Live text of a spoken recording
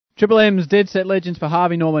Triple M's Dead Set Legends for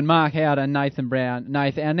Harvey Norman, Mark Howard and Nathan Brown.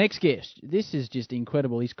 Nathan, our next guest, this is just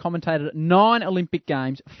incredible. He's commentated 9 Olympic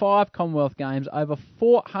Games, 5 Commonwealth Games, over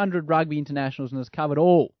 400 rugby internationals, and has covered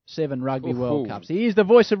all 7 Rugby World Cups. He is the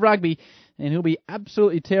voice of rugby, and he'll be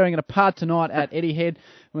absolutely tearing it apart tonight at Etihad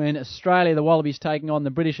when Australia, the Wallabies, taking on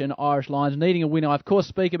the British and Irish Lions, needing a winner. I, of course,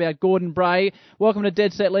 speak about Gordon Bray. Welcome to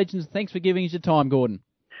Dead Set Legends. Thanks for giving us your time, Gordon.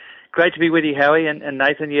 Great to be with you, Howie and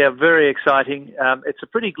Nathan. Yeah, very exciting. It's a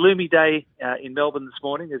pretty gloomy day in Melbourne this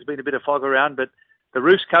morning. There's been a bit of fog around, but the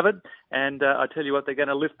roof's covered, and I tell you what, they're going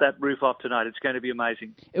to lift that roof off tonight. It's going to be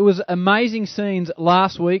amazing. It was amazing scenes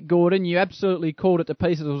last week, Gordon. You absolutely called it to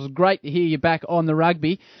pieces. It was great to hear you back on the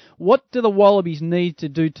rugby. What do the Wallabies need to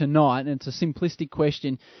do tonight, and it's a simplistic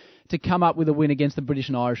question, to come up with a win against the British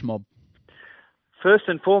and Irish mob? First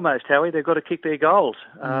and foremost, Howie, they've got to kick their goals.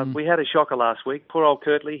 We had a shocker last week. Poor old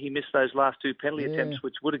Kirtley, he missed those last 2 penalty attempts,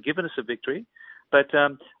 which would have given us a victory. But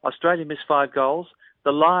Australia missed 5 goals.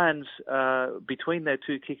 The Lions, between their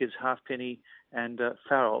 2 kickers, Halfpenny and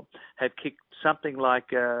Farrell, have kicked something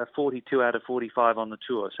like 42 out of 45 on the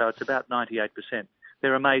tour. So it's about 98%.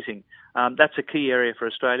 They're amazing. That's a key area for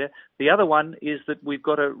Australia. The other one is that we've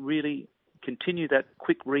got to really continue that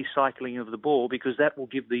quick recycling of the ball, because that will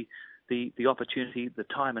give the opportunity, the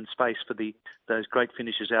time and space for those great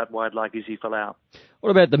finishes out wide like Izzy Folau. What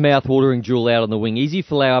about the mouth-watering duel out on the wing? Izzy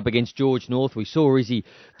Folau up against George North. We saw Izzy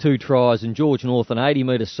 2 tries and George North an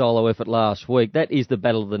 80-metre solo effort last week. That is the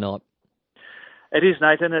battle of the night. It is,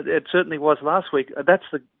 Nathan. It certainly was last week. That's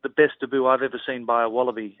the best debut I've ever seen by a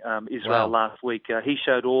Wallaby, Israel, last week. He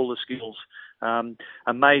showed all the skills.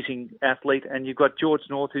 Amazing athlete. And you've got George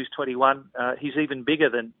North, who's 21. He's even bigger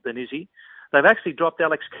than Izzy. They've actually dropped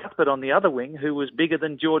Alex Cuthbert on the other wing, who was bigger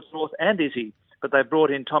than George North and Izzy. But they've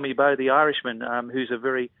brought in Tommy Bowe, the Irishman, who's a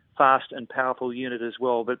very fast and powerful unit as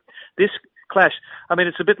well. But this clash, I mean,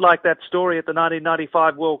 it's a bit like that story at the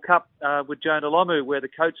 1995 World Cup with Jonah Lomu, where the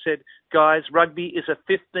coach said, guys, rugby is a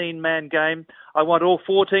 15-man game. I want all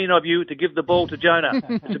 14 of you to give the ball to Jonah.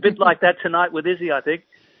 It's a bit like that tonight with Izzy, I think.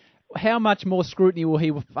 How much more scrutiny will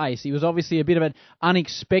he face? He was obviously a bit of an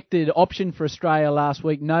unexpected option for Australia last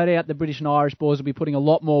week. No doubt the British and Irish boys will be putting a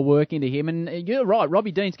lot more work into him. And you're right,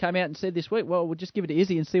 Robbie Deans came out and said this week, well, we'll just give it to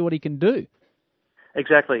Izzy and see what he can do.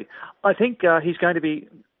 Exactly. I think he's going to be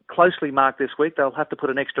closely marked this week. They'll have to put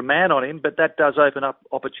an extra man on him, but that does open up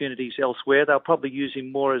opportunities elsewhere. They'll probably use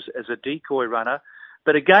him more as a decoy runner.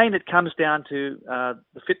 But again, it comes down to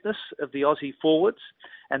the fitness of the Aussie forwards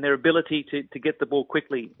and their ability to get the ball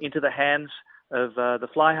quickly into the hands of the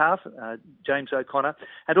fly half, James O'Connor,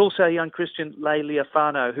 and also young Christian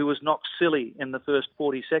Lealiafano, who was knocked silly in the first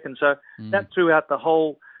 40 seconds. So that threw out the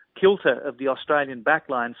whole kilter of the Australian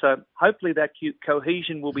backline. So hopefully that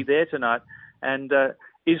cohesion will be there tonight. And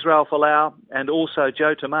Israel Folau and also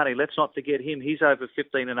Joe Tamani, let's not forget him. He's over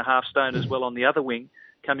 15.5 stone as well on the other wing,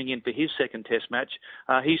 coming in for his second test match.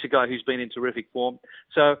 He's a guy who's been in terrific form.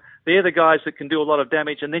 So they're the guys that can do a lot of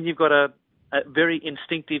damage. And then you've got a very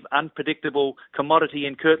instinctive, unpredictable commodity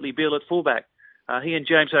in Kirtley Beale at fullback. He and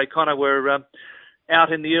James O'Connor were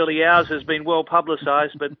out in the early hours, has been well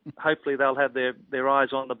publicised, but hopefully they'll have their eyes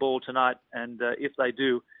on the ball tonight. And if they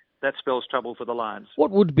do, that spells trouble for the Lions.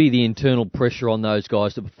 What would be the internal pressure on those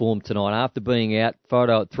guys to perform tonight after being out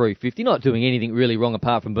photo at 3:50, not doing anything really wrong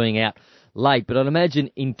apart from being out late, but I'd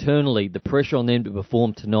imagine internally the pressure on them to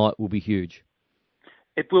perform tonight will be huge.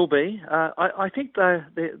 It will be. I think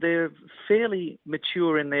they're fairly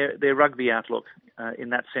mature in their rugby outlook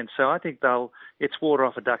in that sense. So I think it's water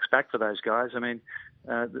off a duck's back for those guys. I mean,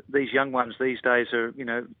 these young ones these days are,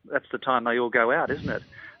 that's the time they all go out, isn't it?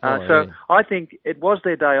 I think it was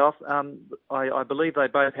their day off. I believe they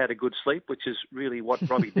both had a good sleep, which is really what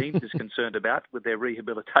Robbie Deans is concerned about with their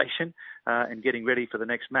rehabilitation and getting ready for the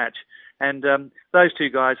next match. And those 2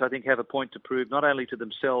 guys, I think, have a point to prove, not only to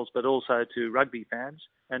themselves, but also to rugby fans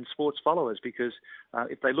and sports followers, because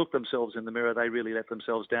if they look themselves in the mirror, they really let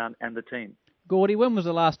themselves down, and the team. Gordy, when was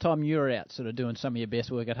the last time you were out sort of doing some of your best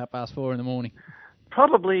work at 4:30 in the morning?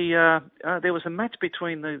 Probably there was a match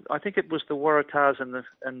between I think it was the Waratahs and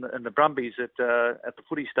the Brumbies at the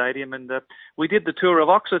footy stadium, and we did the tour of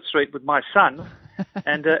Oxford Street with my son,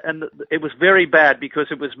 and it was very bad because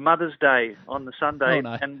it was Mother's Day on the Sunday,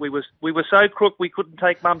 and we were so crook we couldn't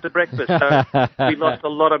take Mum to breakfast, so we lost a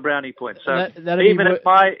lot of brownie points. So even at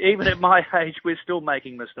my age, we're still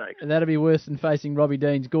making mistakes. That'd be worse than facing Robbie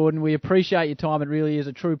Deans. Gordon, we appreciate your time. It really is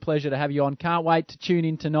a true pleasure to have you on. Can't wait to tune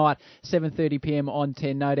in tonight, 7:30 p.m. on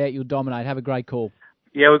 10. No doubt you'll dominate. Have a great call.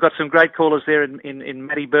 Yeah, we've got some great callers there in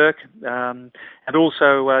Matty Burke, and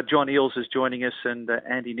also John Eales is joining us, and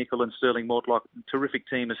Andy Nicol and Sterling Mortlock. Terrific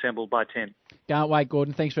team assembled by 10. Can't wait,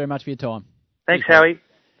 Gordon. Thanks very much for your time. Thanks, Howie.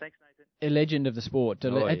 Thanks, Nathan. A legend of the sport.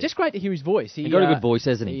 Yeah. Just great to hear his voice. He's got a good voice,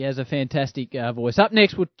 hasn't he? He has a fantastic voice. Up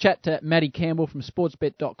next, we'll chat to Matty Campbell from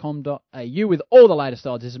sportsbet.com.au with all the latest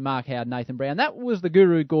odds. This is Mark Howard, Nathan Brown. That was the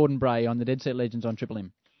guru, Gordon Bray, on the Dead Set Legends on Triple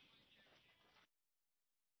M.